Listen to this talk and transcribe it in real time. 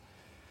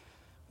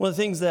One of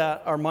the things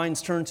that our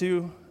minds turn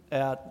to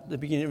at the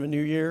beginning of a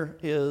new year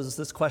is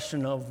this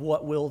question of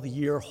what will the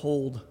year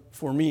hold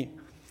for me?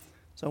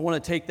 So I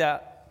want to take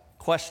that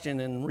question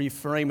and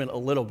reframe it a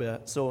little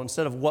bit. So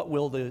instead of what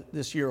will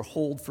this year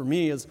hold for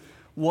me is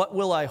what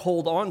will I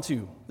hold on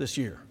to this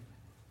year?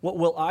 What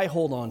will I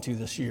hold on to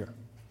this year?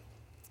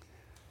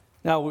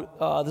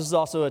 Now, this is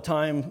also a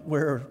time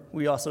where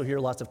we also hear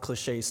lots of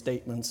cliche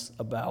statements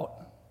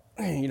about,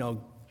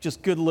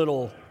 just good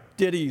little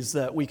ditties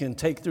that we can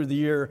take through the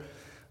year.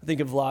 I think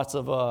of lots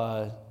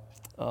of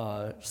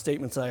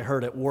statements I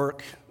heard at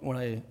work when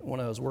I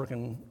was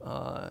working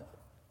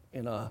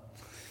in a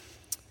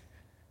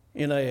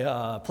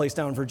place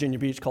down in Virginia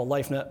Beach called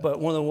LifeNet. But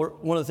one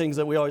of the things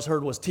that we always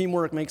heard was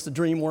teamwork makes the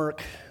dream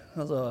work.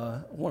 That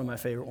was one of my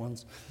favorite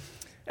ones.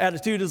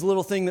 Attitude is a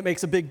little thing that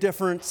makes a big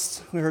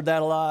difference. We heard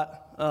that a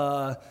lot.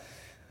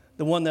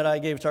 The one that I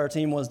gave to our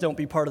team was don't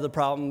be part of the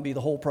problem, be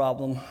the whole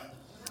problem.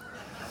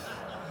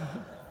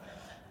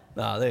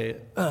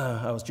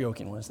 I was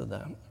joking when I said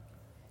that.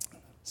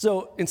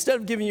 So instead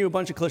of giving you a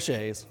bunch of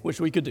cliches,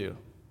 which we could do,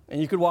 and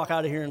you could walk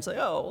out of here and say,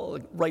 oh, well,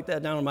 write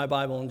that down in my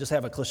Bible and just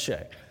have a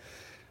cliche.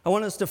 I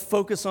want us to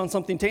focus on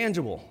something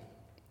tangible.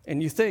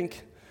 And you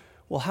think,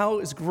 well, how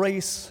is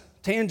grace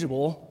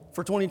tangible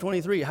for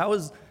 2023? How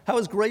is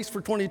grace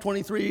for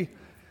 2023?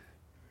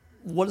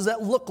 What does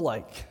that look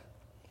like?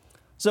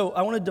 So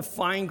I want to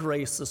define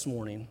grace this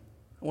morning.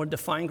 I want to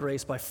define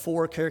grace by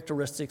 4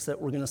 characteristics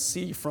that we're going to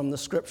see from the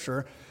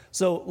scripture.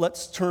 So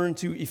let's turn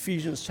to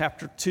Ephesians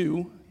chapter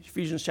 2,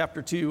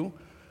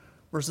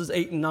 verses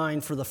 8 and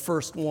 9 for the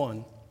first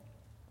one.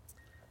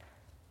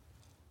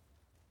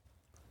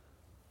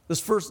 This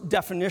first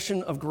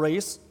definition of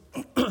grace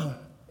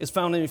is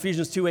found in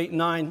Ephesians 2, 8 and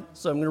 9,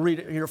 so I'm going to read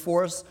it here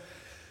for us.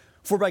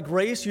 For by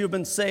grace you have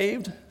been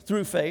saved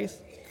through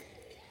faith,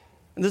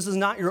 and this is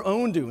not your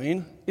own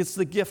doing, it's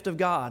the gift of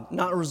God,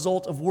 not a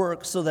result of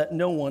work, so that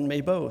no one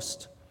may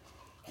boast.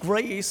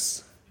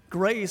 Grace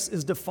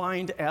is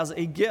defined as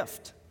a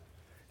gift.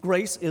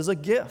 Grace is a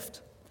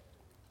gift.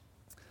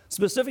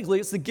 Specifically,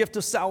 it's the gift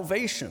of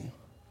salvation.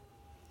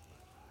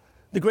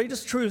 The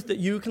greatest truth that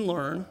you can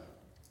learn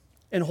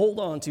and hold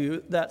on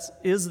to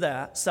is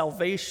that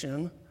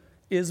salvation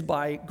is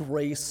by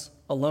grace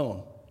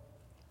alone.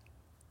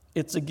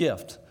 It's a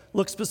gift.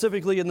 Look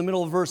specifically in the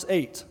middle of verse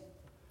 8.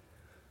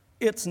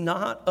 It's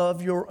not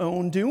of your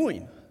own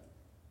doing.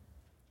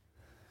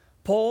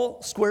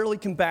 Paul squarely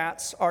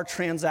combats our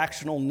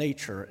transactional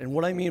nature. And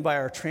what I mean by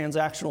our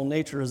transactional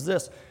nature is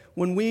this.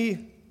 When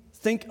we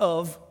think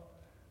of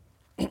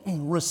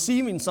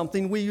receiving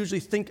something, we usually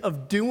think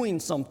of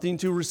doing something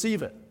to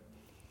receive it.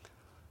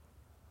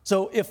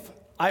 So if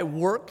I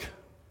work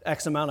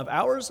X amount of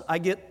hours, I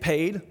get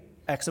paid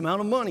X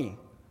amount of money.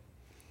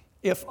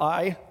 If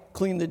I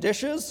clean the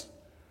dishes,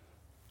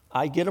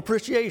 I get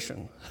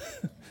appreciation.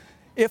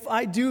 If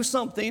I do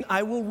something,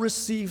 I will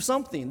receive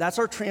something. That's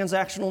our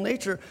transactional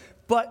nature.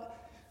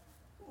 But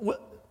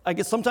I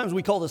guess sometimes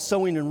we call this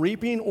sowing and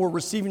reaping or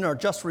receiving our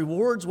just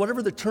rewards.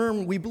 Whatever the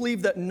term, we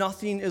believe that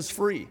nothing is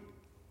free.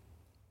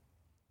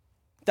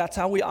 That's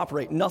how we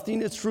operate.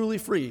 Nothing is truly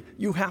free.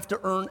 You have to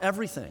earn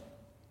everything.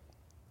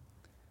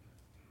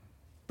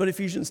 But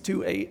Ephesians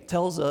 2:8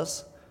 tells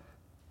us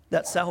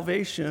that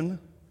salvation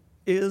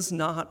is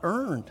not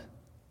earned.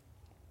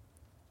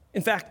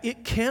 In fact,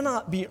 it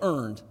cannot be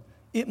earned.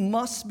 It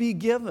must be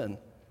given.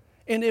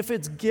 And if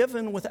it's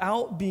given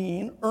without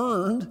being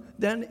earned,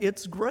 then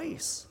it's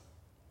grace.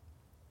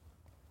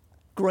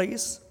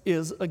 Grace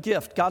is a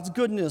gift. God's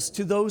goodness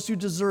to those who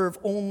deserve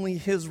only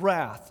his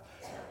wrath.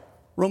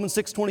 Romans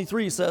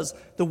 6:23 says,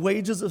 the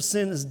wages of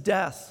sin is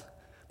death,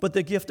 but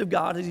the gift of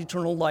God is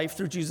eternal life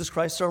through Jesus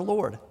Christ our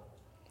Lord.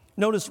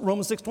 Notice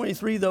Romans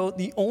 6:23, though,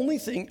 the only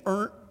thing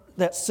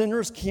that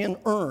sinners can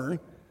earn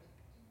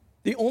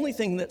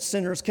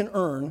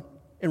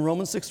in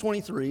Romans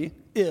 6:23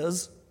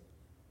 is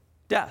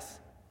death.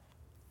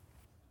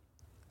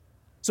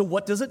 So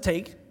what does it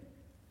take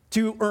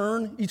to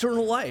earn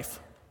eternal life?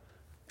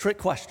 Trick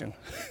question.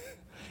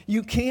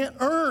 You can't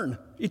earn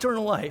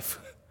eternal life.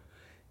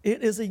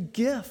 It is a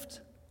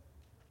gift.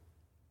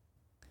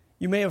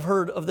 You may have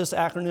heard of this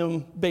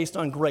acronym based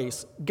on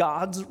grace.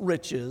 God's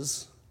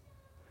riches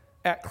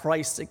at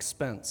Christ's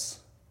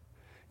expense.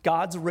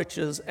 God's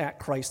riches at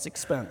Christ's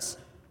expense.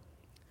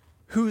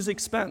 Whose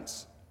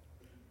expense?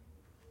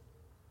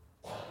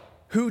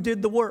 Who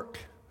did the work?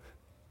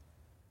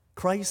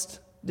 Christ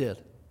did.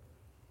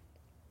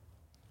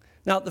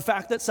 Now, the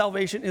fact that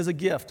salvation is a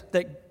gift,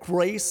 that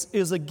grace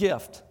is a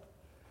gift,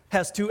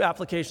 has 2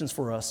 applications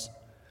for us.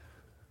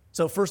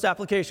 So first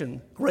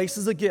application, grace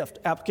is a gift.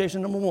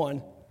 Application number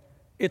 1,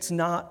 it's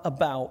not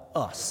about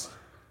us.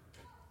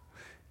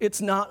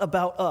 It's not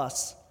about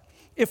us.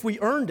 If we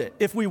earned it,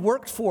 if we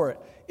worked for it,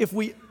 if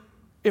we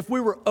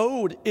were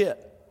owed it,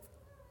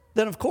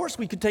 then of course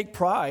we could take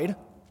pride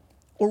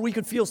or we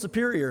could feel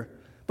superior.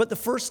 But the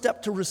first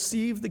step to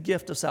receive the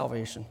gift of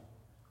salvation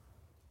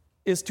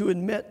is to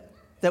admit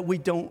that we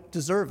don't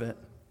deserve it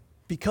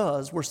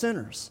because we're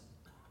sinners.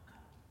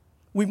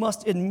 We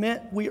must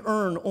admit we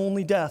earn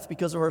only death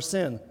because of our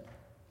sin.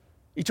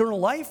 Eternal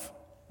life,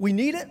 we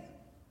need it.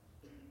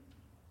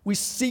 We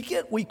seek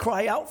it, we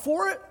cry out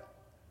for it,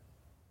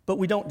 but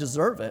we don't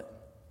deserve it.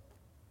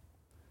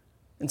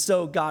 And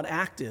so God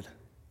acted.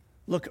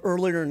 Look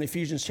earlier in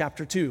Ephesians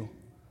chapter 2.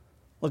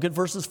 Look at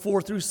verses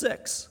 4 through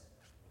 6.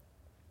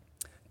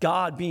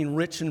 God, being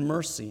rich in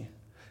mercy,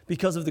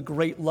 because of the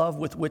great love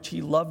with which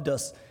he loved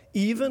us,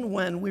 even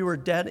when we were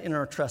dead in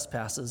our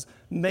trespasses,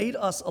 made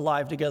us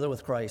alive together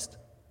with Christ.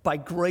 By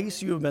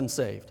grace you have been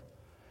saved.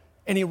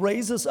 And he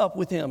raised us up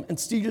with him and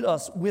seated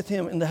us with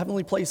him in the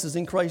heavenly places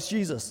in Christ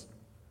Jesus.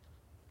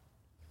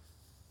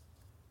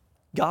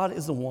 God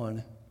is the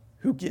one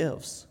who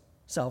gives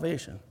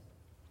salvation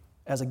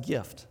as a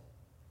gift.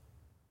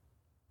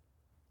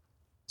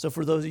 So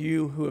for those of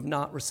you who have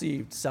not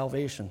received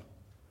salvation,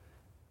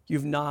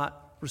 you've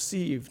not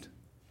received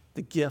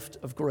the gift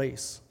of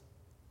grace.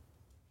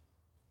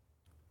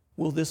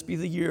 Will this be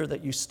the year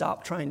that you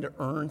stop trying to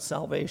earn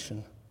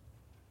salvation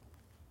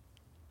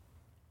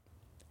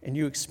and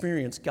you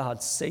experience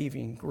God's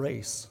saving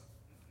grace?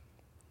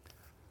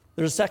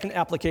 There's a second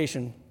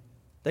application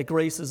that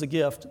grace is a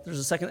gift. There's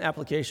a second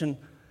application.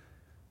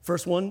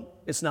 First one,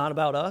 it's not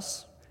about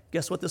us.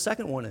 Guess what the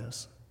second one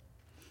is?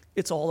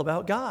 It's all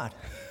about God.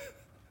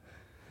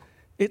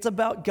 It's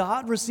about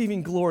God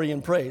receiving glory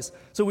and praise.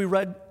 So we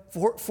read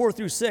 4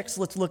 through 6.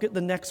 Let's look at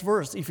the next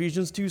verse,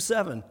 Ephesians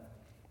 2:7.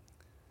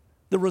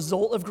 The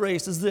result of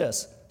grace is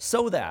this: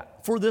 so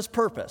that, for this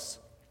purpose,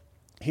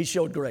 he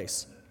showed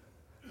grace,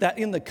 that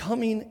in the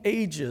coming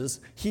ages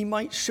he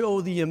might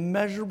show the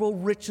immeasurable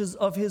riches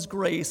of his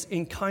grace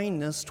in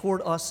kindness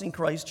toward us in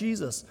Christ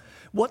Jesus.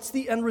 What's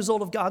the end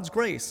result of God's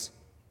grace?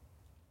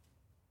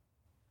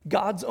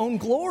 God's own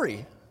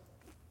glory.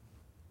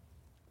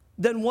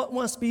 Then what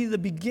must be the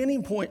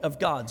beginning point of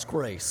God's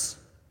grace?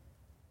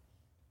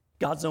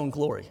 God's own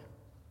glory.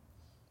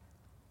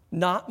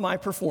 Not my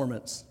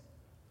performance.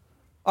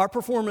 Our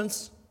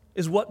performance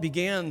is what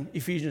began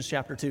Ephesians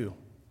chapter 2.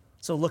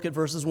 So look at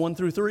verses 1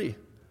 through 3.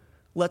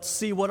 Let's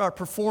see what our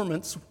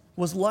performance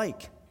was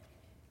like.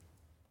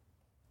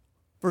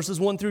 Verses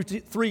 1 through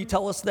 3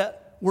 tell us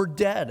that we're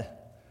dead.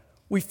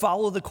 We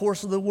follow the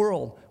course of the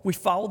world. We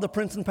follow the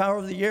prince and power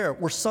of the air.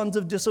 We're sons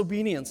of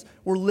disobedience.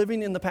 We're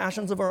living in the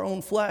passions of our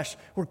own flesh.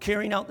 We're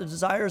carrying out the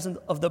desires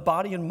of the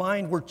body and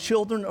mind. We're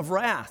children of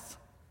wrath.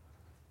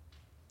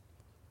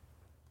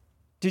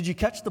 Did you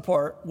catch the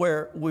part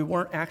where we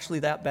weren't actually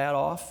that bad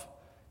off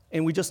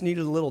and we just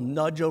needed a little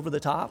nudge over the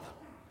top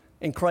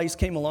and Christ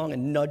came along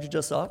and nudged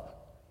us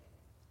up?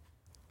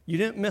 You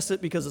didn't miss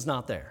it because it's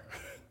not there.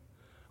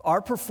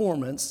 Our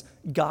performance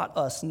got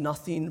us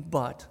nothing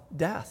but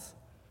death.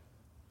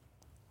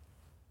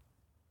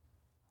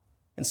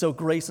 And so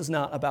grace is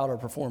not about our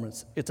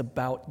performance. It's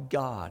about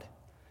God.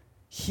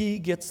 He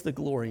gets the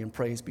glory and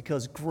praise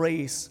because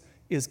grace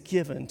is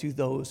given to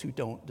those who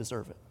don't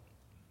deserve it.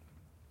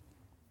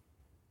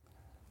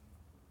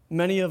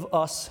 Many of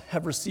us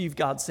have received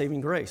God's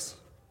saving grace.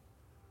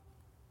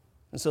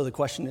 And so the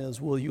question is,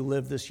 will you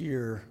live this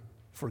year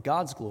for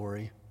God's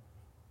glory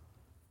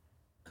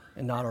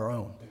and not our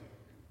own?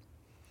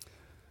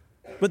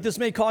 But this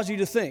may cause you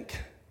to think,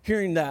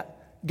 hearing that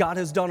God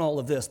has done all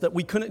of this, that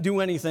we couldn't do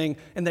anything,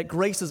 and that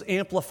grace is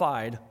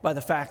amplified by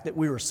the fact that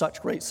we were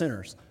such great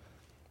sinners.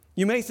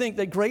 You may think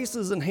that grace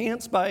is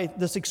enhanced by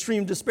this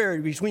extreme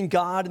disparity between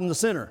God and the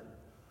sinner.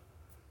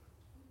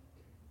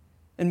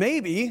 And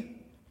maybe,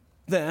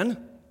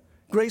 then,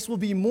 grace will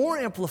be more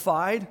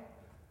amplified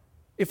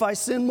if I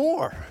sin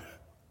more.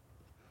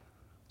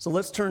 So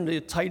let's turn to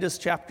Titus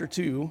chapter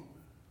 2,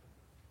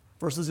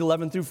 verses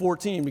 11 through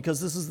 14, because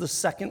this is the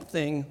second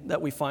thing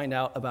that we find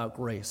out about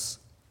grace.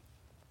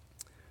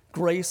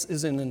 Grace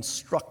is an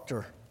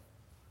instructor.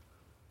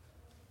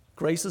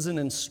 Grace is an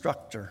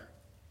instructor.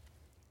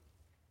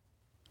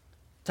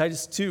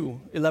 Titus 2,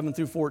 11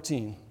 through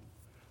 14.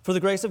 For the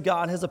grace of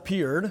God has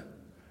appeared,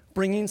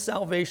 bringing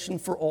salvation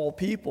for all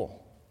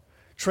people,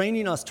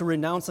 training us to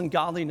renounce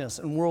ungodliness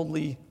and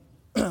worldly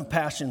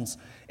passions,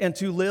 and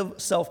to live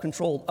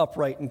self-controlled,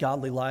 upright, and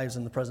godly lives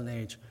in the present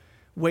age,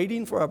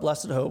 waiting for our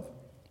blessed hope,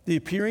 the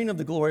appearing of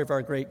the glory of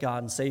our great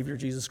God and Savior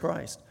Jesus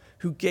Christ,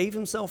 who gave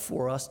himself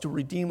for us to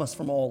redeem us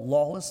from all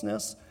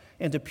lawlessness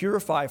and to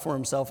purify for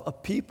himself a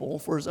people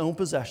for his own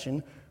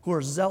possession who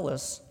are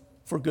zealous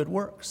for good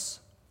works.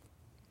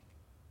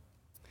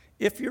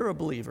 If you're a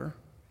believer,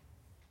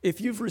 if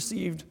you've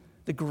received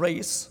the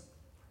grace,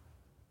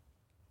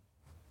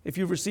 if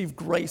you've received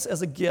grace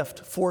as a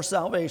gift for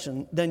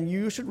salvation, then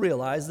you should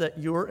realize that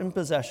you're in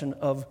possession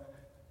of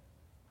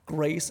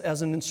grace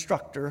as an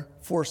instructor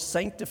for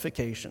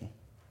sanctification.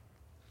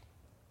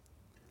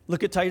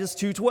 Look at Titus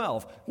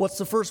 2:12. What's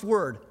the first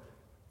word?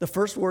 The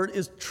first word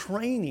is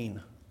training.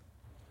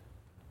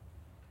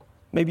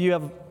 Maybe you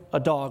have a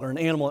dog or an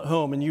animal at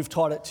home and you've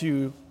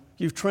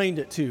trained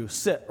it to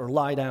sit or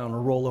lie down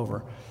or roll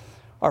over.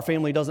 Our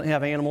family doesn't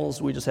have animals.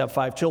 We just have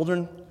 5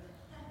 children.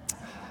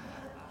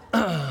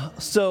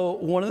 So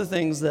one of the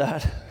things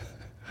that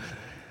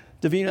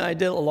Davina and I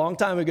did a long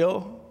time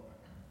ago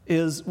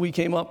is we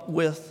came up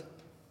with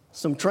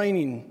some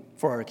training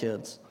for our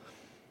kids.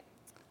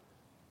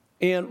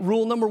 And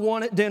rule number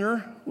 1 at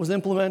dinner was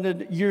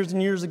implemented years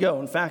and years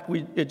ago. In fact,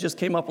 it just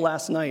came up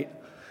last night.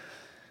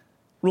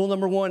 Rule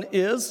number 1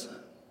 is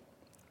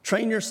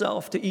train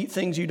yourself to eat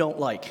things you don't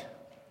like.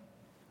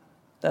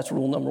 That's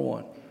rule number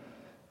 1.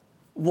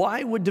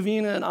 Why would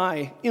Davina and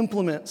I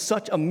implement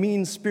such a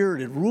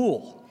mean-spirited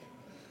rule?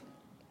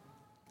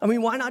 I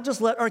mean, why not just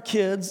let our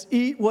kids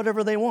eat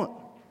whatever they want?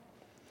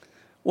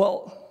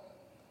 Well,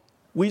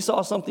 we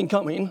saw something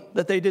coming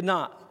that they did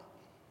not.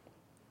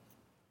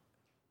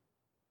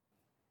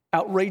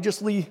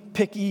 Outrageously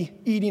picky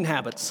eating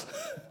habits.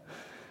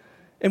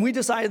 And we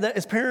decided that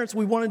as parents,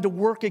 we wanted to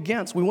work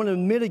against, we wanted to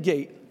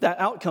mitigate that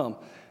outcome.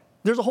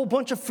 There's a whole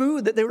bunch of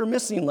food that they were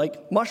missing,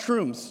 like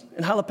mushrooms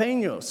and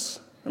jalapenos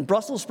and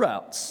Brussels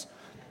sprouts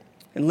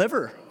and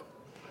liver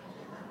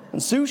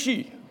and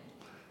sushi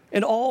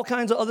and all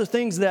kinds of other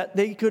things that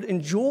they could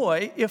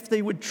enjoy if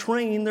they would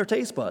train their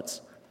taste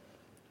buds.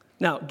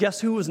 Now, guess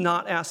who was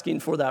not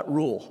asking for that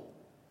rule?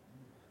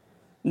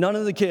 None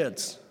of the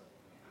kids.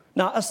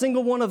 Not a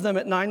single one of them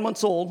at 9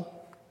 months old,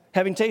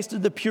 having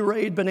tasted the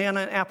pureed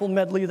banana and apple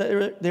medley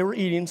that they were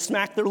eating,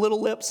 smacked their little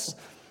lips,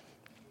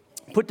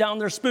 put down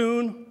their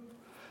spoon,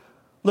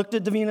 looked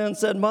at Davina and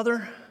said,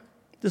 "Mother,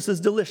 this is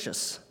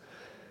delicious,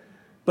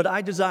 but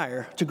I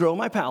desire to grow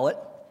my palate.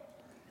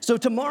 So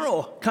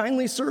tomorrow,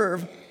 kindly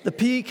serve the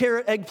pea,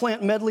 carrot,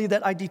 eggplant medley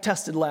that I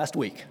detested last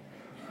week."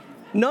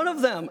 None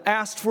of them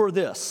asked for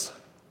this.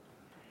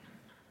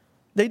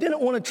 They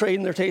didn't want to trade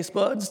in their taste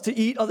buds to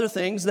eat other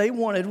things. They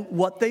wanted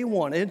what they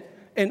wanted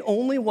and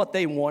only what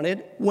they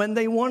wanted when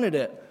they wanted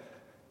it.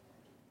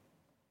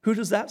 Who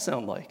does that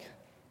sound like?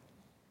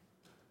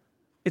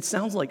 It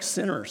sounds like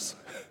sinners.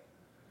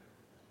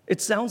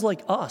 It sounds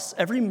like us,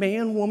 every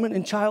man, woman,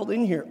 and child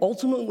in here.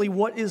 Ultimately,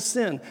 what is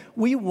sin?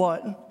 We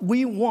want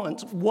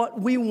what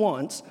we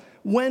want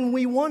when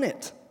we want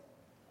it.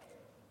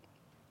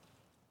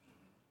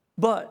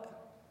 But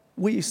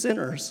we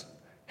sinners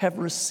have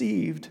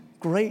received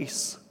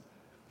grace.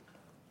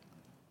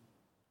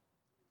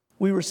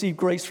 We receive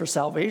grace for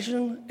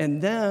salvation,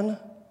 and then,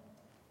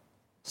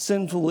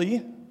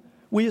 sinfully,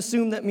 we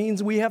assume that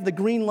means we have the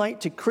green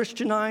light to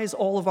Christianize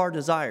all of our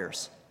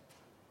desires,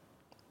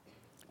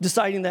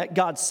 deciding that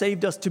God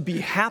saved us to be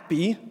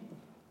happy,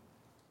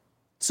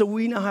 so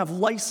we now have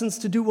license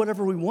to do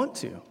whatever we want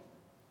to.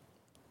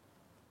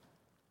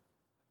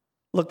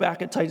 Look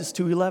back at Titus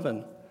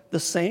 2:11. The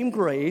same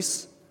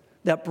grace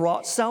that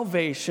brought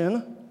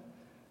salvation,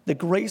 the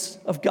grace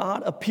of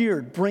God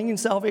appeared, bringing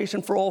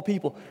salvation for all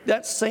people.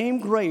 That same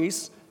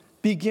grace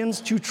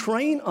begins to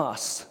train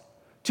us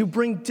to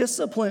bring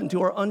discipline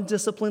to our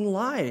undisciplined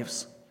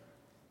lives.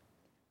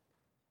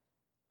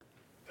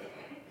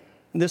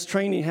 And this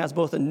training has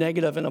both a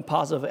negative and a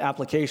positive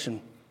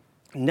application.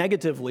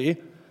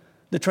 Negatively,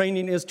 the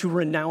training is to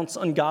renounce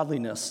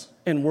ungodliness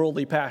and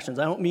worldly passions.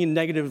 I don't mean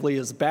negatively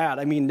as bad.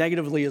 I mean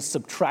negatively as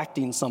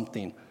subtracting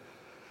something.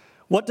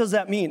 What does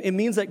that mean? It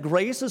means that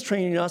grace is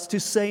training us to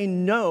say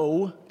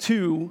no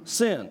to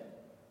sin,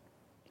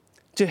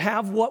 to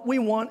have what we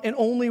want and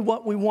only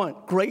what we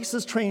want. Grace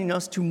is training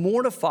us to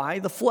mortify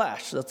the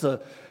flesh. That's a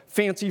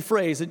fancy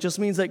phrase. It just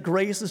means that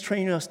grace is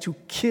training us to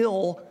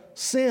kill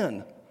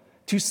sin,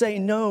 to say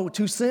no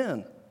to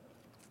sin.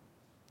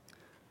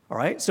 All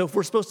right, so if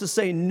we're supposed to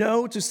say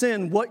no to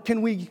sin, what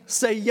can we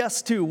say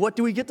yes to? What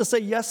do we get to say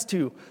yes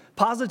to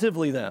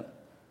positively then?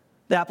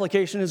 The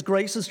application is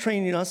grace is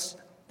training us,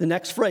 the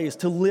next phrase,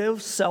 to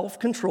live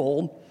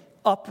self-controlled,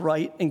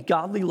 upright, and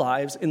godly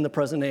lives in the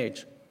present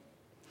age.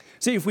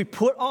 See, if we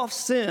put off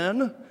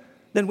sin,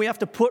 then we have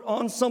to put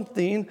on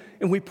something,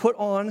 and we put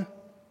on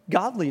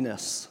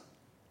godliness.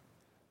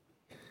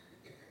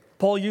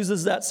 Paul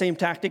uses that same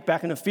tactic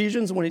back in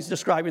Ephesians when he's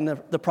describing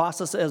the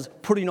process as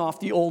putting off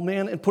the old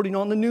man and putting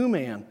on the new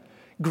man.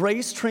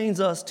 Grace trains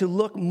us to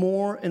look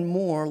more and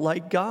more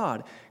like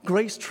God.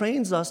 Grace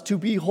trains us to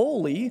be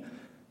holy,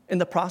 and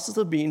the process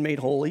of being made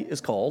holy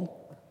is called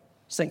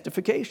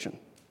sanctification.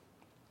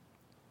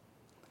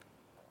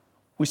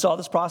 We saw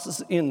this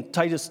process in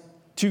Titus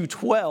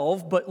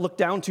 2:12, but look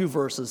down 2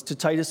 verses to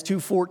Titus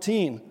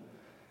 2:14,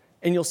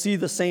 and you'll see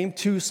the same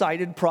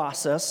two-sided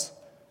process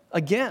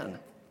again.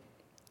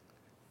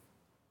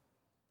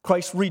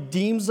 Christ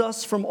redeems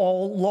us from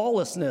all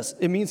lawlessness.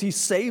 It means he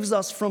saves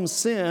us from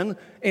sin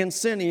and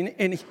sinning,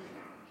 and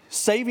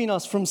saving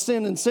us from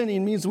sin and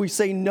sinning means we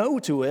say no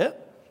to it.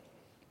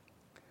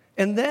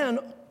 And then,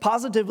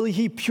 positively,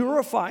 he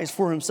purifies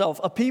for himself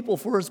a people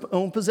for his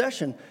own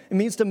possession. It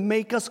means to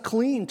make us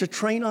clean, to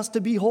train us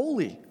to be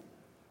holy.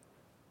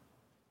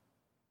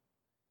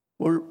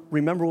 Well,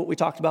 remember what we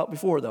talked about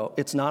before, though.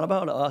 It's not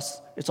about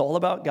us. It's all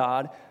about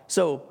God.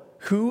 So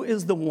who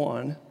is the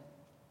one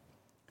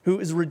who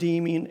is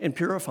redeeming and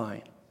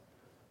purifying?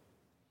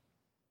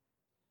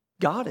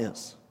 God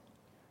is.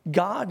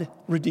 God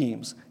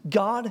redeems.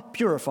 God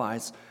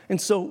purifies.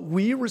 And so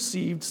we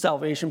received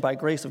salvation by the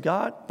grace of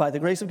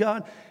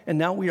God, and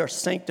now we are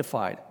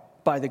sanctified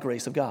by the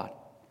grace of God.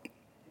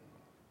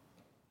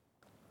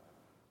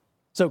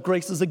 So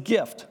grace is a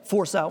gift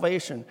for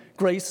salvation.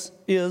 Grace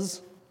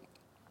is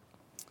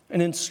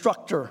an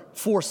instructor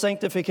for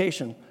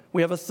sanctification.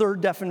 We have a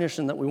third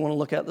definition that we want to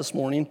look at this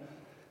morning.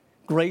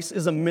 Grace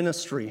is a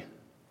ministry.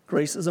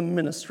 Grace is a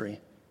ministry.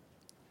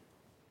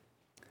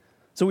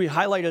 So we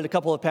highlighted a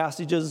couple of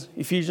passages,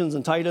 Ephesians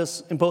and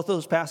Titus. In both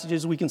those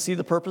passages, we can see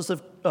the purpose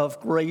of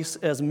grace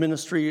as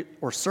ministry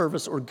or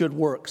service or good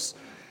works.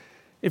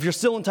 If you're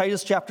still in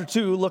Titus chapter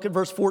 2, look at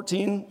verse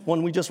 14,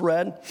 one we just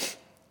read.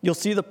 You'll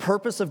see the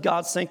purpose of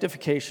God's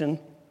sanctification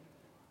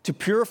to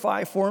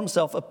purify for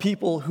himself a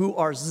people who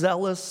are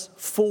zealous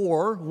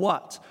for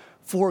what?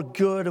 For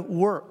good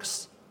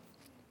works.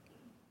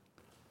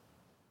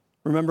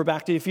 Remember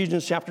back to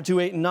Ephesians chapter 2,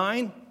 8, and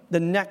 9? The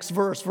next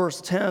verse,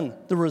 verse 10,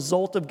 the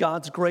result of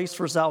God's grace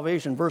for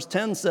salvation. Verse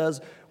 10 says,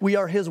 we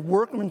are his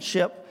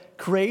workmanship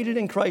created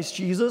in Christ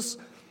Jesus.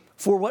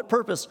 For what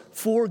purpose?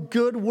 For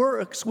good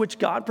works, which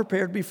God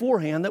prepared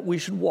beforehand that we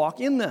should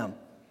walk in them.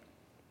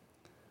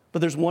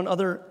 But there's one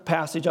other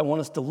passage I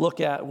want us to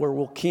look at where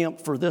we'll camp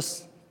for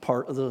this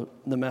part of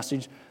the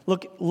message.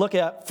 Look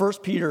at 1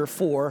 Peter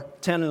 4,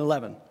 10 and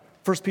 11.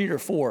 1 Peter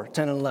 4,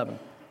 10 and 11.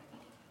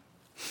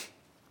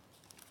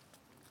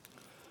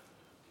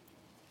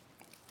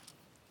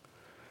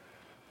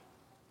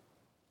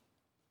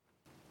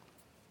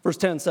 Verse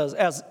 10 says,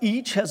 as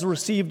each has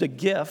received a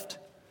gift,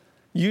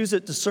 use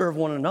it to serve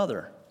one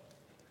another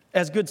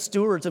as good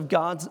stewards of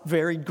God's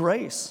varied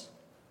grace.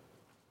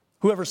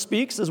 Whoever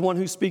speaks is one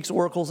who speaks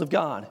oracles of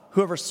God.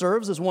 Whoever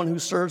serves is one who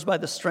serves by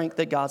the strength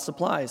that God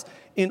supplies,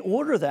 in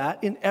order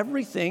that in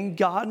everything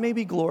God may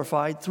be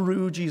glorified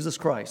through Jesus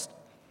Christ.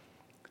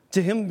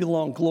 To him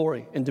belong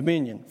glory and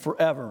dominion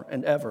forever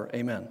and ever.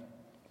 Amen.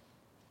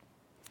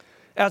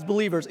 As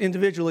believers,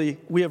 individually,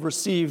 we have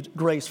received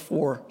grace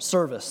for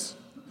service.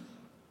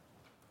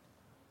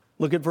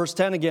 Look at verse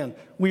 10 again.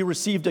 We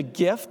received a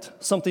gift,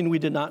 something we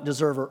did not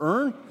deserve or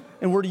earn,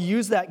 and we're to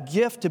use that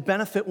gift to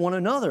benefit one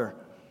another.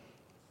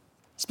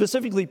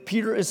 Specifically,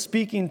 Peter is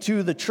speaking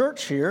to the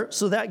church here,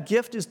 so that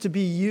gift is to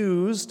be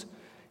used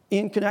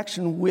in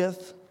connection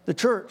with the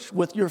church,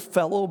 with your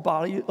fellow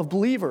body of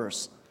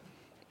believers.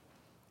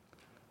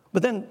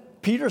 But then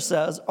Peter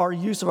says our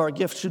use of our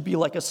gift should be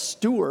like a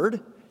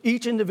steward,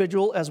 each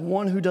individual as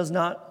one who does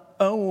not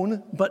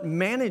own but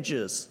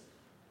manages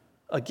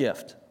a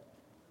gift.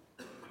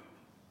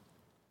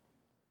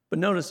 But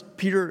notice,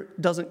 Peter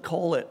doesn't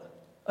call it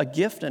a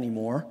gift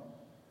anymore.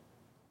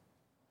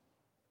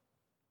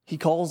 He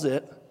calls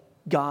it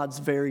God's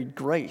varied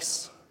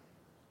grace.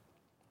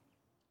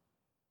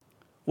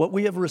 What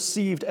we have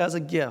received as a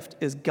gift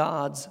is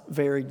God's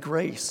varied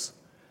grace.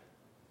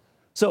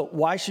 So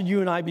why should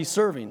you and I be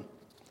serving?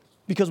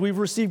 Because we've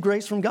received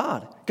grace from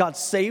God. God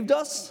saved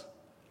us,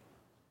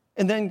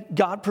 and then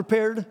God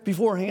prepared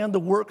beforehand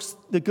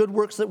the good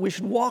works that we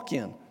should walk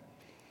in.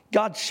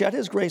 God shed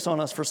his grace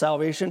on us for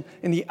salvation,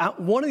 and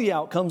one of the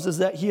outcomes is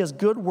that he has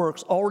good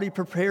works already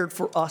prepared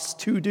for us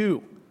to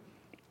do.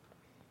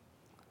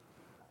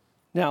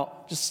 Now,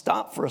 just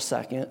stop for a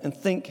second and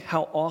think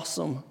how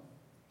awesome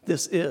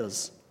this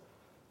is.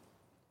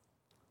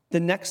 The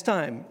next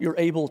time you're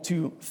able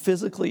to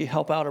physically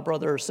help out a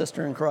brother or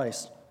sister in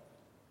Christ,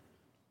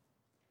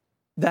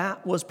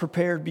 that was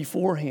prepared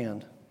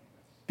beforehand,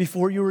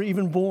 before you were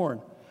even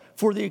born,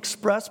 for the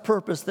express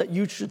purpose that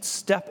you should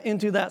step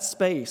into that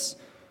space.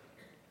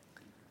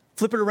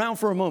 Flip it around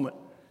for a moment.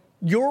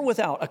 You're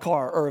without a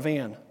car or a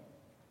van.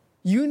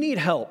 You need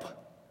help.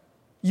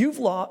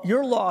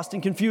 You're lost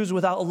and confused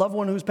without a loved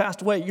one who's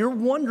passed away. You're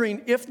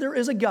wondering if there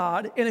is a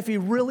God and if he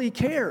really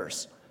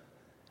cares.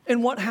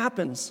 And what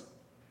happens?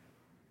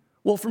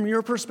 Well, from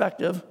your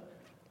perspective,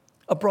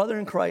 a brother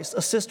in Christ,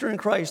 a sister in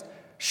Christ,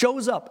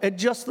 shows up at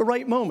just the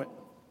right moment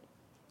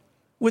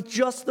with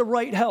just the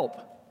right help.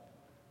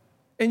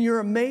 And you're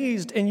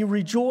amazed and you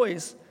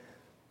rejoice.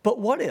 But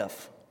what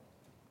if?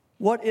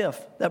 What if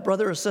that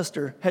brother or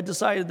sister had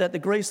decided that the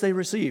grace they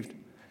received,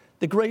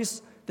 the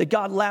grace that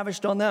God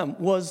lavished on them,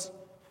 was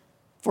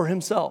for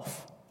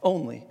himself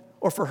only,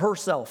 or for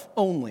herself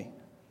only?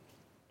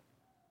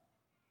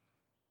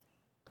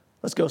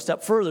 Let's go a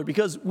step further,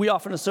 because we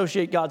often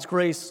associate God's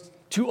grace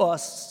to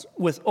us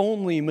with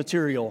only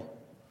material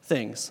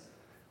things.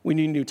 We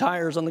need new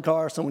tires on the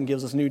car, someone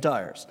gives us new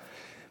tires.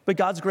 But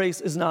God's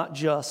grace is not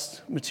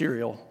just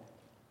material.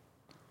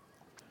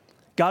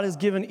 God has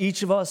given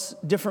each of us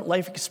different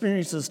life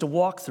experiences to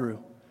walk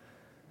through.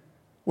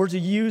 We're to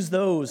use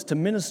those to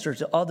minister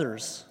to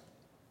others.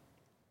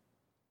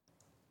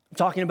 I'm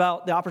talking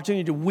about the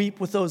opportunity to weep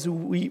with those who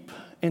weep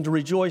and to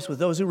rejoice with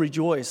those who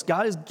rejoice.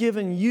 God has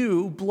given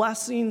you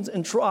blessings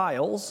and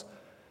trials.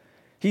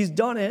 He's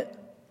done it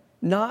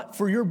not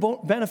for your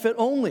benefit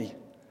only.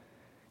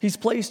 He's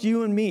placed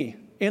you and me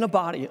in a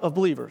body of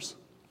believers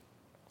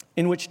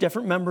in which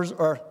different members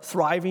are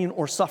thriving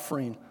or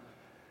suffering.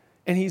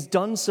 And he's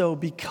done so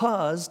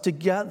because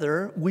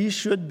together we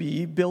should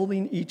be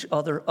building each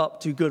other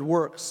up to good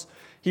works.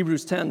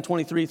 Hebrews 10,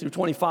 23 through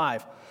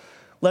 25.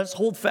 Let us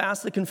hold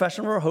fast the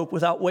confession of our hope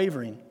without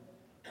wavering.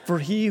 For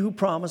he who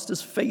promised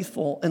is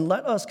faithful, and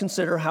let us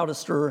consider how to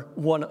stir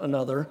one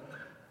another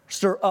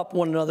Stir up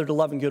one another to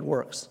love and good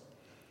works,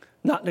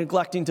 not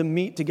neglecting to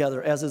meet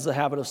together, as is the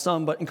habit of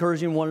some, but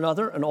encouraging one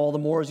another, and all the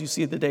more as you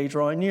see the day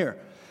drawing near.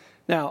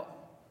 Now,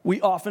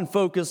 we often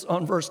focus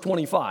on verse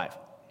 25,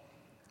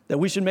 that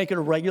we should make it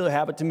a regular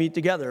habit to meet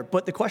together.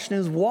 But the question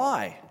is,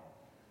 why?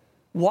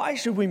 Why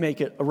should we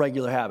make it a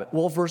regular habit?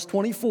 Well, verse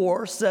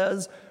 24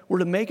 says we're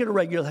to make it a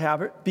regular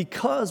habit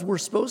because we're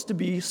supposed to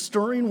be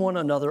stirring one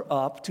another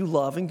up to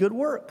love and good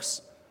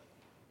works.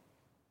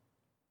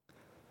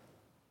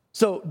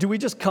 So, do we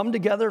just come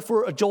together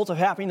for a jolt of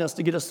happiness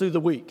to get us through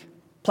the week?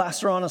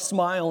 Plaster on a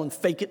smile and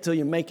fake it till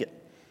you make it?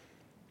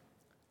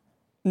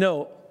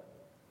 No.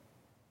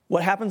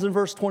 What happens in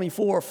verse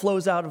 24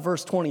 flows out of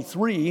verse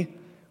 23,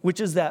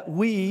 which is that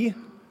we,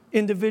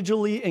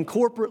 individually and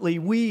corporately,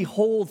 we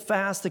hold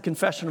fast the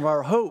confession of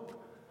our hope.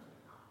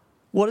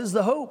 What is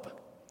the hope?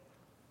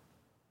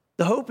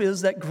 The hope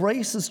is that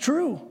grace is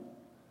true,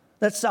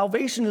 that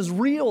salvation is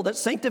real, that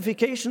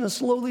sanctification is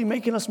slowly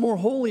making us more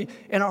holy,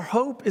 and our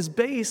hope is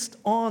based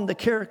on the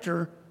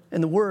character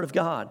and the word of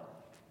God,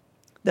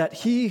 that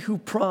he who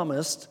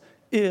promised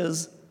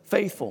is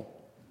faithful.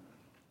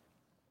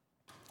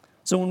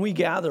 So when we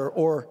gather,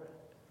 or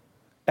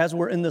as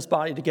we're in this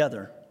body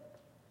together,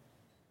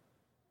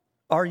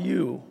 are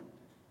you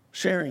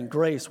sharing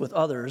grace with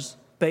others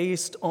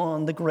based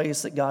on the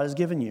grace that God has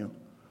given you?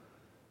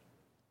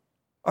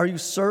 Are you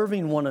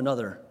serving one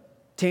another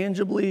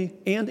tangibly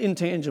and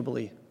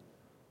intangibly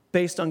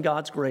based on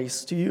God's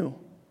grace to you?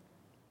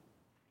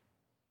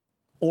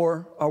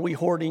 Or are we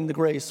hoarding the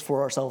grace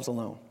for ourselves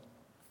alone?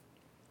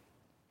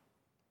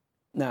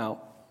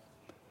 Now,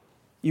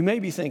 you may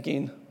be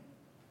thinking,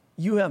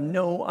 you have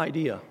no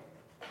idea.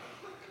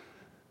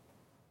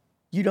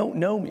 You don't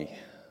know me.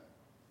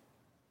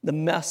 The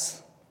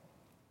mess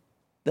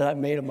that I've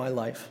made of my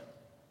life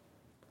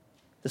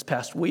this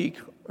past week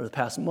or the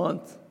past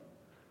month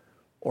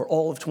or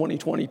all of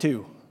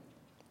 2022.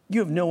 You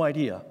have no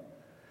idea.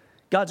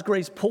 God's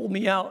grace pulled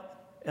me out,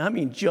 and I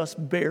mean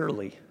just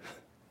barely.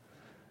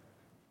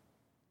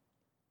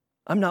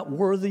 I'm not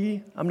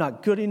worthy, I'm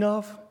not good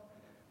enough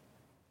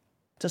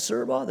to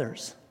serve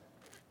others.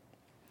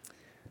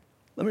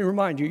 Let me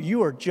remind you,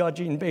 you are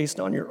judging based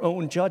on your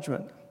own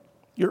judgment,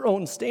 your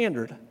own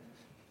standard.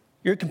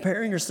 You're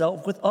comparing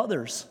yourself with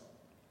others.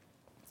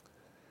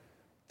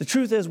 The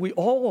truth is, we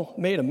all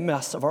made a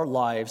mess of our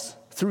lives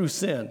through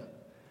sin.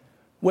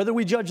 Whether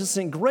we judge the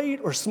sin great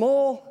or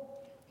small,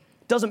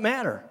 doesn't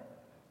matter,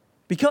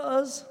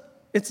 because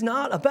it's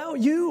not about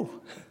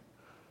you.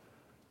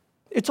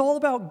 It's all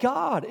about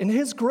God and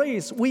his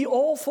grace. We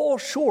all fall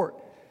short.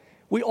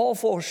 We all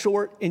fall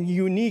short in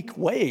unique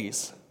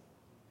ways.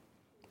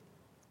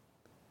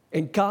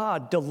 And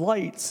God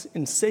delights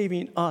in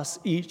saving us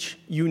each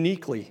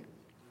uniquely.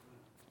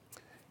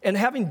 And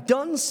having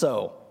done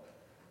so,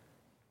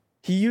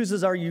 he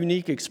uses our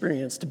unique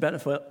experience to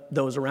benefit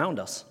those around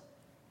us.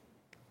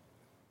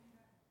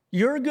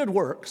 Your good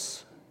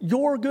works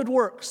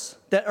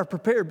that are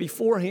prepared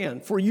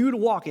beforehand for you to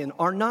walk in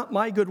are not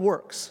my good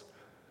works.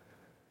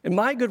 And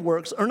my good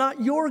works are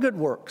not your good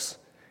works.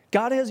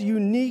 God has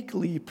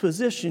uniquely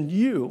positioned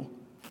you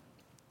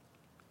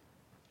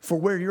for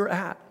where you're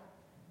at.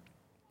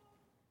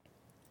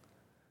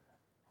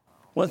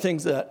 One of the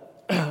things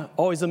that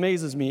always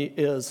amazes me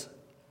is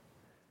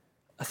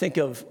I think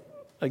of,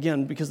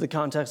 again, because the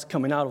context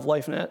coming out of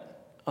LifeNet,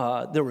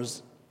 there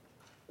was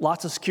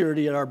lots of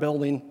security at our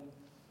building.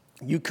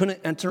 You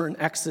couldn't enter and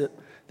exit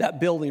that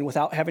building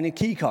without having a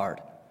key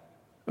card.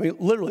 I mean,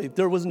 literally,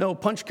 there was no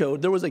punch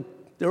code. There was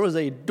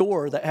a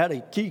door that had a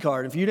key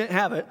card. If you didn't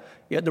have it,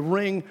 you had to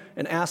ring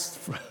and ask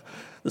for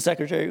the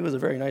secretary, who was a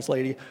very nice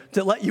lady,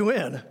 to let you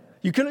in.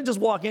 You couldn't just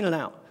walk in and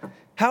out.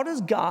 How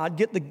does God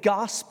get the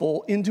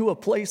gospel into a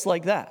place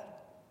like that?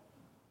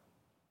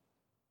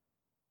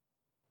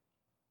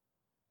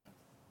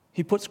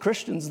 He puts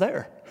Christians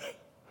there.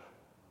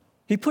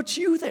 He puts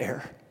you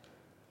there.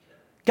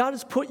 God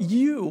has put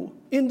you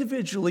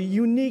individually,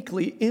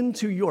 uniquely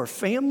into your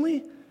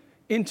family,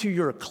 into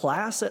your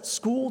class at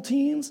school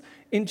teams,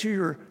 into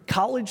your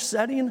college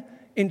setting,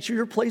 into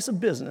your place of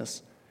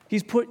business.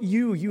 He's put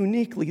you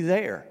uniquely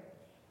there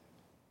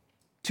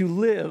to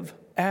live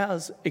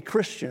as a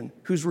Christian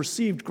who's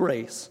received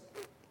grace,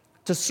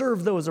 to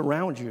serve those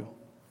around you.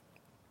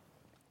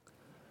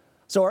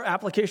 So our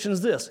application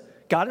is this: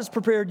 God has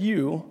prepared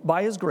you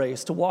by his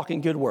grace to walk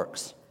in good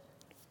works.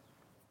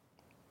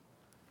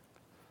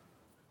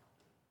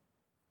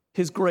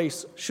 His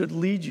grace should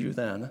lead you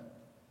then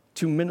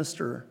to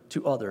minister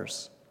to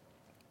others.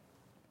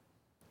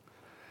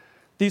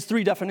 These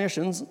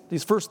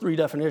first three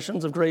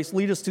definitions of grace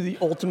lead us to the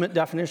ultimate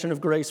definition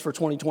of grace for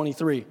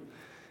 2023.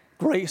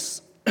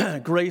 Grace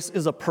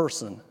is a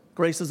person.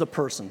 Grace is a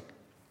person.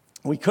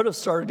 We could have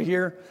started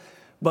here,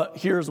 but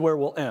here's where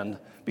we'll end.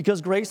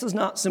 Because grace is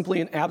not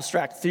simply an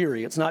abstract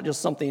theory. It's not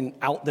just something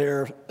out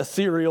there,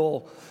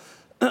 ethereal,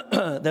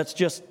 that's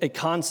just a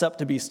concept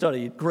to be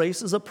studied.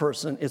 Grace is a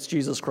person. It's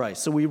Jesus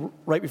Christ. So we,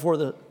 right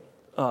before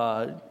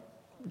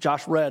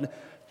Josh read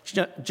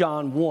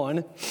John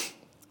 1,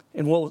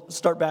 and we'll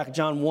start back at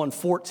John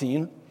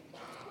 1:14.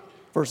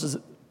 verse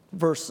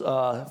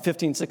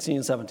 15, 16,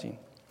 and 17.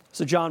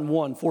 So John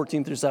 1,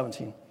 14 through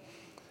 17.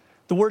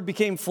 The Word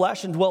became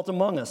flesh and dwelt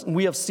among us, and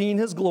we have seen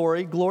his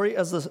glory, glory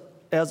as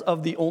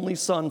of the only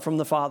Son from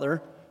the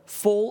Father,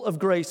 full of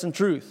grace and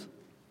truth.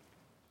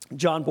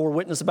 John bore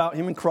witness about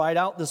him and cried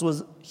out, "This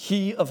was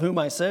he of whom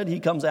I said, he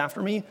comes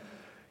after me.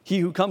 He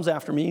who comes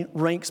after me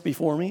ranks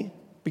before me,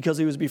 because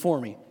he was before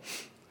me."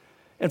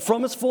 And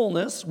from his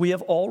fullness we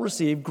have all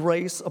received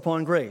grace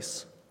upon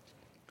grace.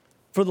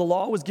 For the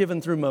law was given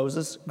through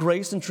Moses,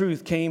 grace and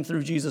truth came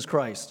through Jesus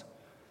Christ.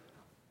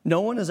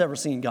 No one has ever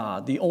seen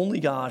God, the only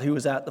God who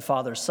is at the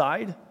Father's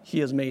side, he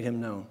has made him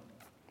known.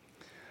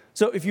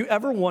 So if you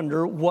ever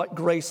wonder what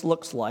grace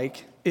looks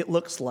like, it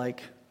looks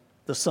like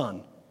the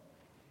Son.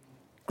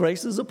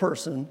 Grace is a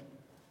person.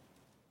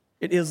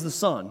 It is the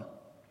Son.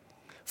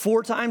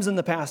 4 times in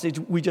the passage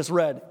we just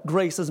read,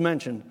 grace is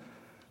mentioned.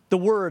 The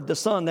Word, the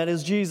Son, that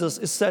is Jesus,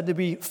 is said to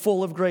be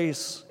full of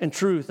grace and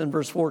truth in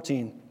verse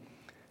 14.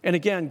 And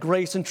again,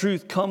 grace and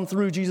truth come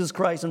through Jesus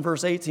Christ in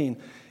verse 18.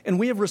 And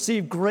we have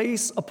received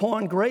grace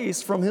upon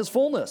grace from his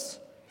fullness.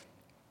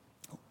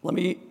 Let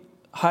me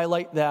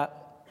highlight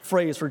that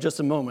phrase for just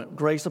a moment,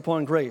 grace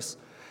upon grace.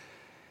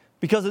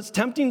 Because it's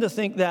tempting to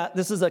think that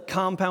this is a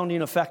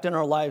compounding effect in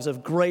our lives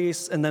of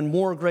grace and then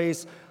more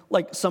grace,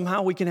 like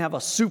somehow we can have a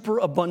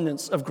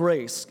superabundance of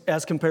grace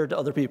as compared to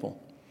other people.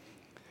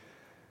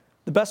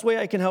 The best way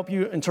I can help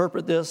you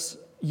interpret this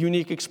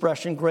unique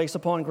expression, grace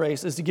upon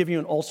grace, is to give you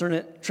an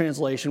alternate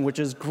translation, which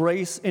is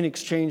grace in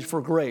exchange for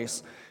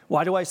grace.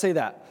 Why do I say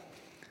that?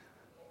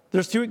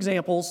 There's 2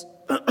 examples.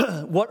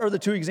 What are the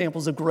 2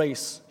 examples of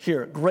grace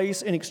here?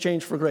 Grace in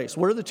exchange for grace.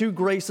 What are the 2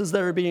 graces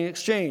that are being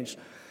exchanged?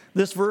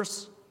 This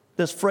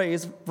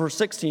phrase, verse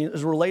 16,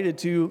 is related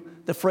to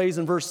the phrase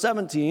in verse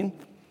 17.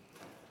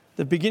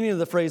 The beginning of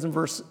the phrase in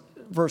verse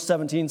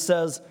 17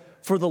 says,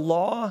 "For the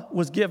law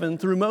was given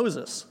through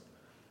Moses."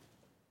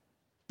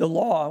 The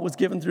law was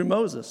given through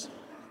Moses.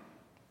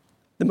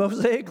 The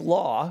Mosaic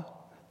law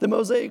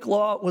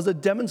was a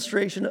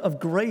demonstration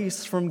of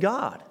grace from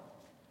God.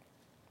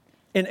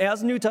 And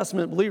as New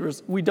Testament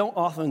believers, we don't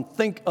often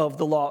think of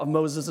the law of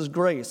Moses as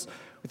grace.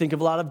 We think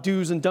of a lot of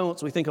do's and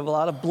don'ts. We think of a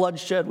lot of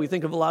bloodshed. We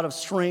think of a lot of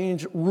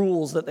strange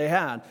rules that they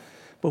had.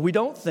 But we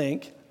don't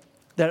think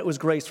that it was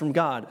grace from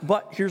God.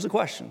 But here's a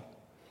question.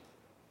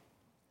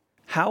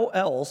 How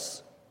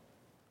else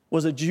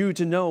was a Jew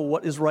to know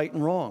what is right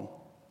and wrong?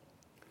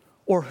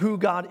 Or who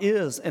God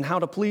is and how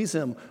to please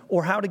him?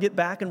 Or how to get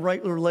back in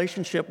right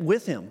relationship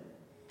with him?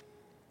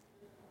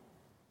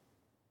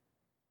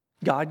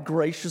 God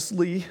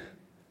graciously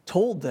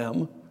told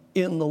them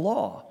in the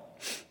law.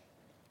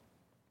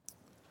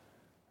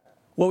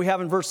 What we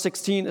have in verse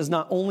 16 is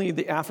not only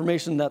the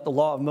affirmation that the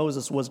law of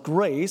Moses was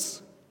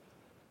grace,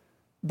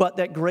 but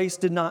that grace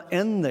did not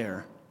end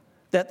there,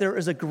 that there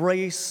is a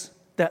grace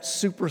that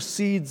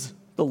supersedes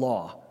the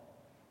law.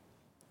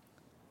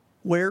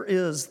 Where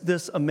is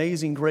this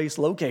amazing grace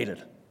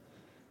located?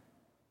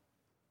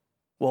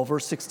 Well,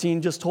 verse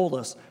 16 just told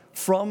us,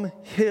 from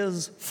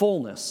his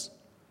fullness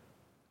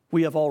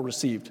we have all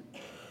received.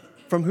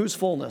 From whose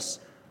fullness?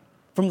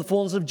 From the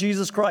fullness of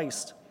Jesus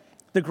Christ.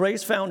 The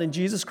grace found in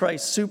Jesus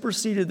Christ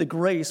superseded the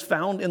grace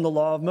found in the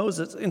law of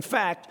Moses. In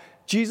fact,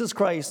 Jesus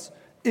Christ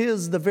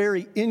is the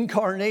very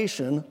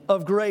incarnation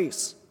of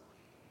grace.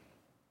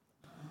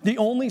 The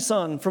only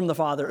Son from the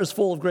Father is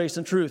full of grace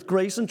and truth.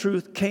 Grace and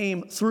truth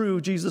came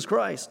through Jesus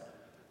Christ.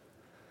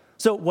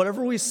 So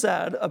whatever we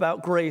said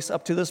about grace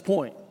up to this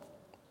point,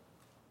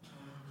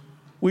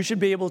 we should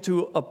be able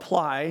to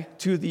apply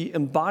to the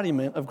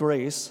embodiment of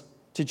grace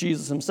to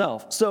Jesus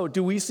himself. So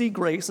do we see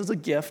grace as a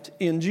gift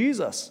in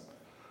Jesus?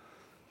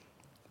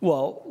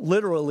 Well,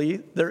 literally,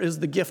 there is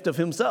the gift of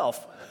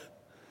himself.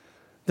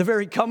 The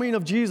very coming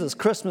of Jesus,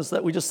 Christmas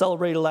that we just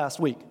celebrated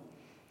last week.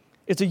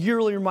 It's a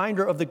yearly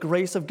reminder of the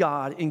grace of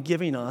God in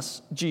giving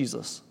us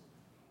Jesus.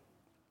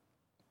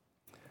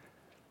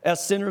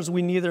 As sinners,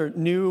 we neither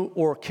knew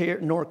nor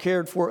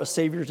cared for a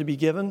Savior to be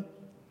given.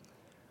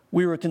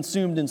 We were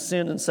consumed in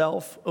sin and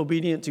self,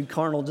 obedient to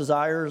carnal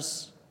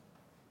desires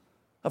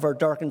of our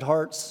darkened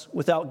hearts.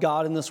 Without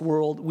God in this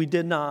world, we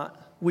did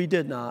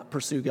not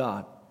pursue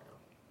God.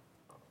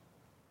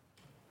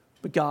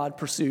 But God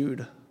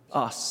pursued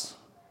us.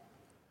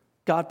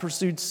 God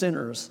pursued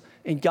sinners,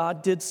 and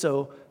God did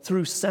so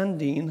through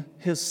sending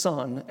his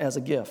Son as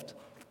a gift.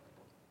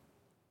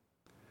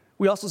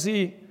 We also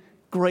see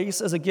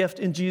grace as a gift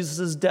in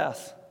Jesus'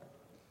 death.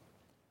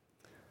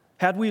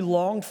 Had we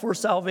longed for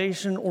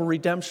salvation or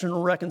redemption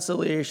or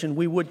reconciliation,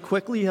 we would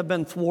quickly have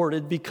been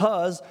thwarted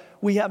because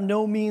we have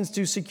no means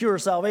to secure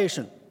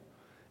salvation.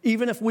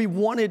 Even if we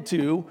wanted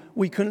to,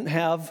 we couldn't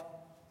have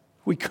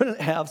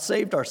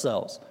saved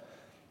ourselves.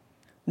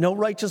 No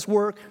righteous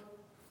work,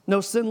 no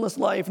sinless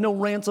life, no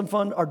ransom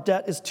fund. Our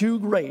debt is too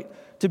great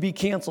to be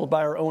canceled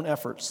by our own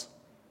efforts.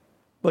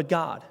 But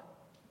God,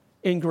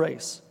 in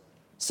grace,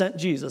 sent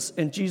Jesus,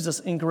 and Jesus,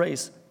 in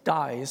grace,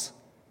 dies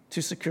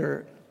to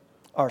secure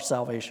our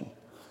salvation.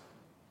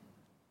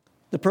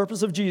 The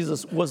purpose of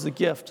Jesus was the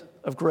gift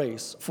of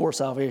grace for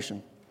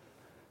salvation.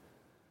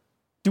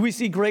 Do we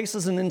see grace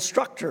as an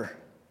instructor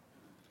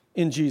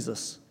in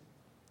Jesus?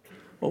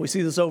 Well, we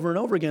see this over and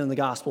over again in the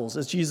Gospels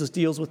as Jesus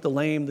deals with the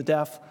lame, the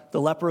deaf,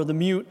 the leper, the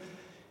mute.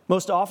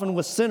 Most often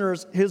with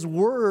sinners, his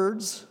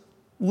words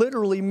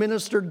literally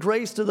ministered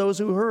grace to those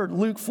who heard.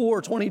 Luke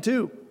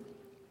 4:22.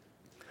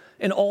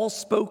 And all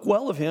spoke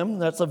well of him,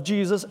 that's of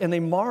Jesus, and they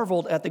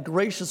marveled at the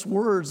gracious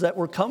words that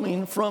were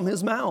coming from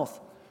his mouth.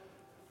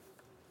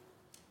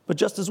 But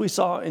just as we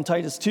saw in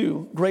Titus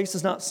 2, grace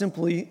is not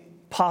simply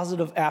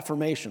positive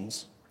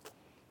affirmations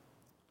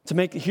to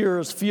make the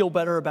hearers feel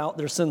better about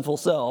their sinful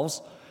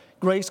selves.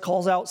 Grace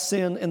calls out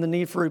sin and the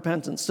need for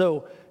repentance.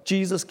 So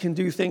Jesus can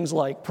do things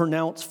like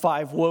pronounce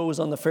 5 woes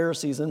on the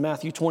Pharisees in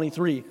Matthew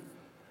 23,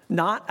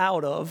 not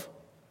out of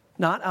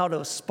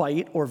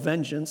spite or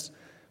vengeance,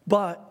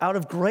 but out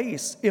of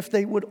grace, if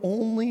they would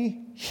only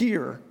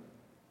hear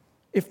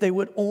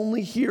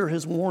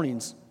his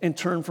warnings and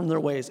turn from their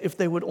ways, if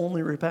they would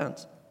only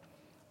repent.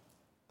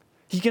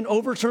 He can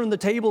overturn the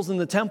tables in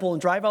the temple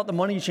and drive out the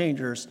money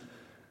changers,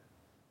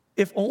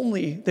 if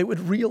only they would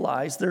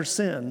realize their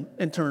sin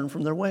and turn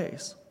from their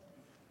ways.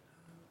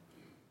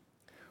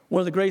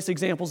 One of the greatest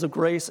examples of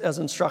grace as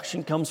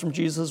instruction comes from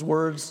Jesus'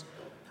 words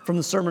from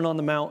the Sermon on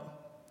the Mount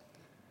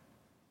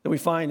that we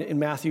find in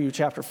Matthew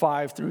chapter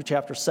 5 through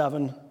chapter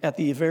 7. At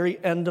the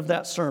very end of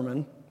that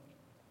sermon,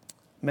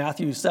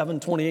 Matthew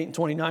 7, 28 and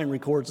 29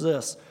 records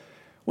this.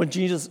 When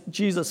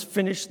Jesus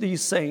finished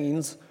these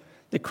sayings,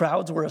 the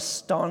crowds were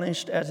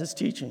astonished at his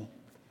teaching,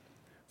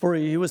 for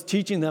he was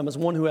teaching them as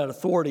one who had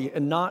authority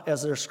and not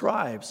as their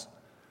scribes.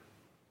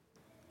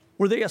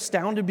 Were they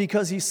astounded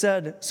because he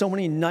said so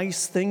many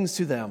nice things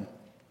to them?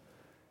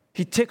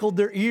 He tickled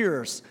their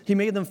ears. He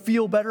made them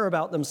feel better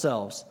about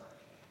themselves.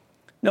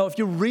 Now, if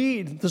you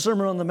read the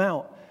Sermon on the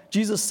Mount,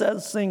 Jesus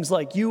says things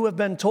like, you have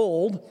been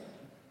told,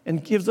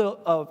 and gives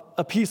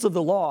a piece of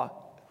the law.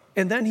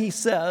 And then he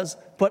says,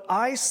 but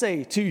I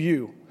say to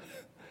you.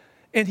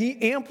 And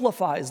he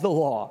amplifies the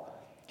law.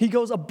 He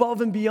goes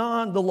above and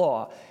beyond the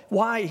law.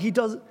 Why?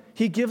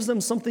 He gives them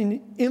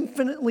something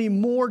infinitely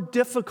more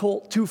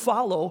difficult to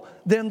follow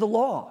than the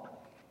law.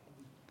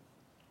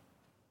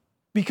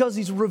 Because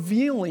he's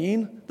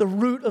revealing the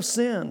root of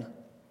sin,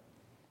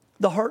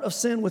 the heart of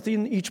sin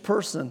within each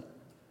person.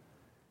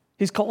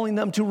 He's calling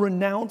them to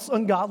renounce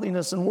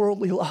ungodliness and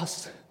worldly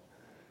lust.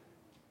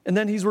 And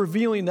then he's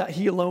revealing that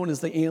he alone is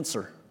the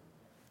answer.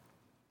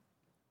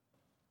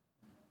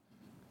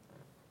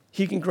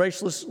 He can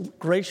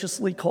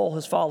graciously call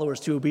his followers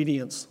to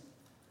obedience,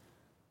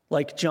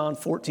 like John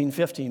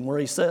 14:15, where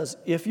he says,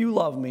 if you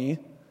love me,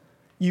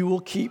 you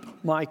will keep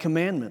my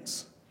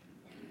commandments.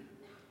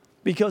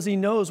 Because he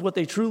knows what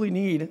they truly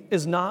need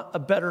is not a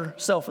better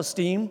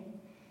self-esteem,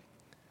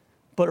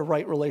 but a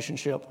right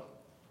relationship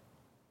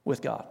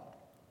with God.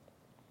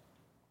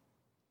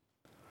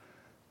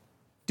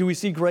 Do we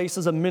see grace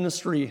as a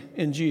ministry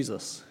in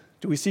Jesus?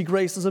 Do we see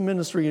grace as a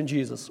ministry in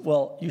Jesus?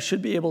 Well, you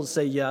should be able to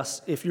say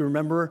yes if you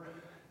remember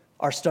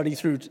our study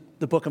through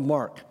the book of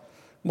Mark.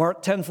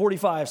 Mark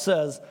 10:45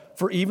 says,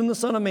 for even the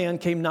Son of Man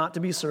came not to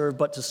be served,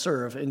 but to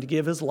serve and to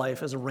give his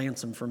life as a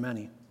ransom for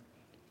many.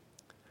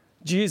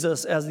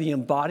 Jesus, as the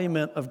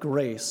embodiment of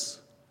grace,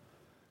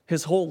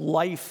 his whole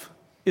life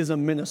is a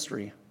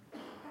ministry.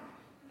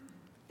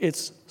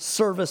 It's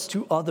service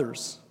to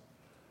others.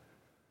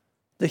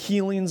 The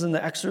healings and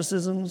the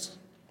exorcisms,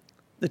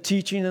 the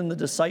teaching and the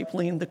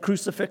discipling, the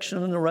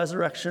crucifixion and the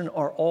resurrection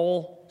are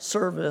all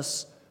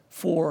service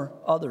for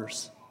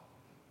others.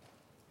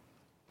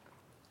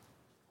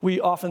 We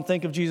often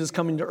think of Jesus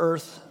coming to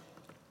earth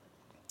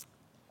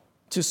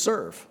to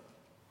serve.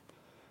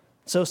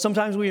 So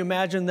sometimes we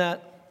imagine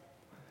that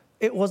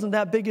it wasn't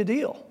that big a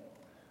deal.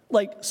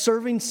 Like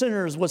serving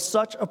sinners was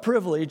such a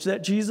privilege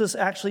that Jesus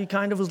actually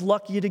kind of was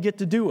lucky to get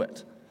to do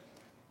it.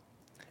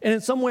 And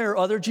in some way or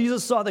other,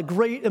 Jesus saw the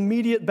great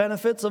immediate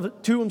benefits of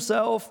it to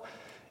himself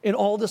in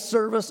all this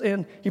service,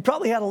 and he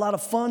probably had a lot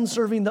of fun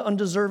serving the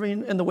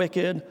undeserving and the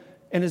wicked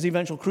and his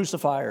eventual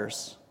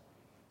crucifiers.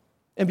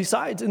 And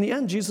besides, in the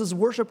end, Jesus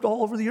worshiped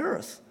all over the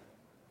earth,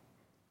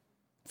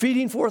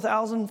 feeding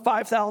 4,000,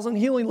 5,000,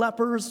 healing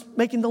lepers,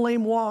 making the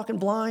lame walk and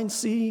blind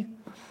see.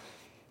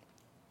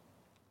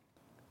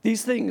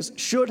 These things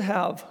should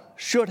have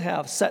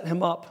set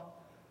him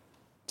up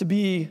to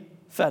be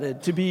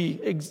feted, to be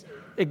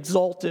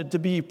exalted, to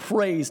be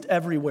praised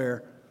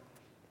everywhere.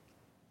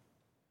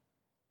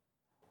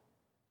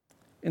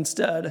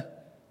 Instead,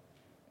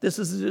 this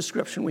is the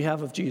description we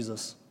have of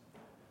Jesus.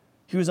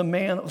 He was a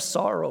man of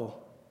sorrow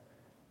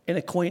and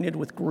acquainted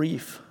with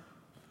grief.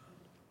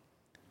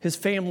 His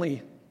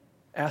family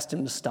asked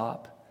him to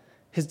stop.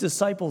 His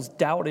disciples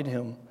doubted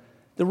him.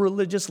 The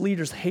religious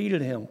leaders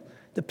hated him.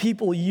 The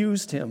people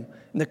used him,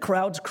 and the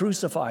crowds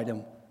crucified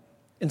him.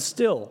 And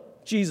still,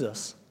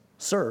 Jesus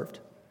served.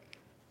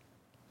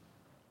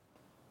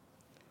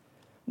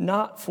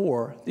 Not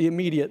for the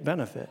immediate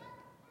benefit,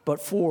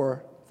 but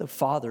for the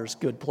Father's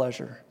good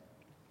pleasure.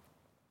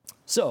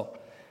 So,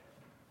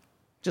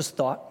 just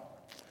thought,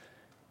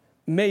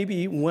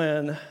 maybe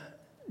when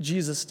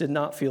Jesus did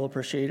not feel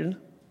appreciated,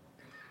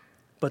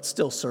 but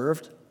still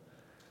served,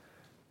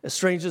 As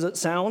strange as it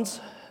sounds,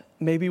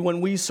 maybe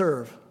when we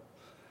serve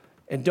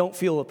and don't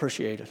feel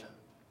appreciated,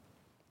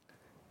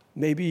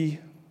 maybe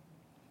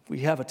we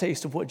have a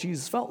taste of what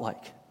Jesus felt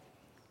like.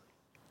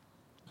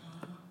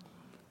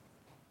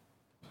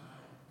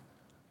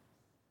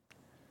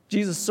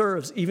 Jesus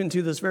serves even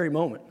to this very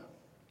moment.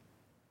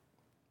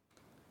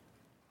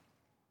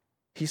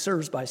 He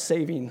serves by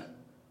saving.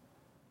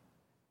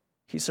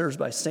 He serves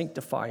by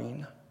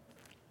sanctifying.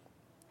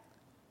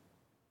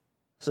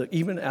 So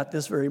even at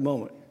this very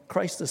moment,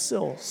 Christ is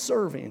still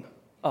serving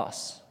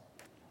us.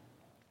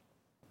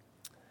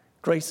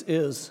 Grace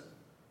is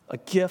a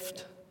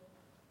gift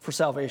for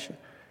salvation.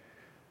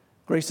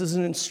 Grace is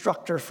an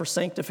instructor for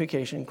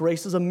sanctification.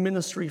 Grace is a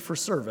ministry for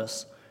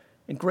service.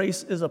 And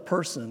grace is a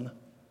person,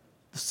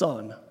 the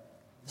Son,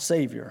 the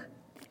Savior.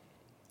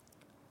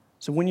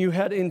 So when you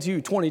head into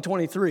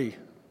 2023,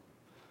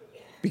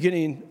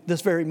 beginning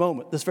this very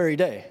moment, this very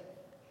day,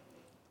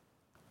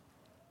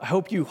 I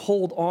hope you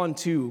hold on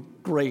to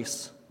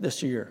grace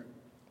this year.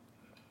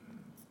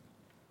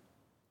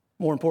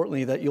 More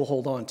importantly, that you'll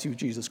hold on to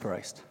Jesus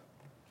Christ.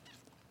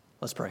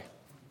 Let's pray.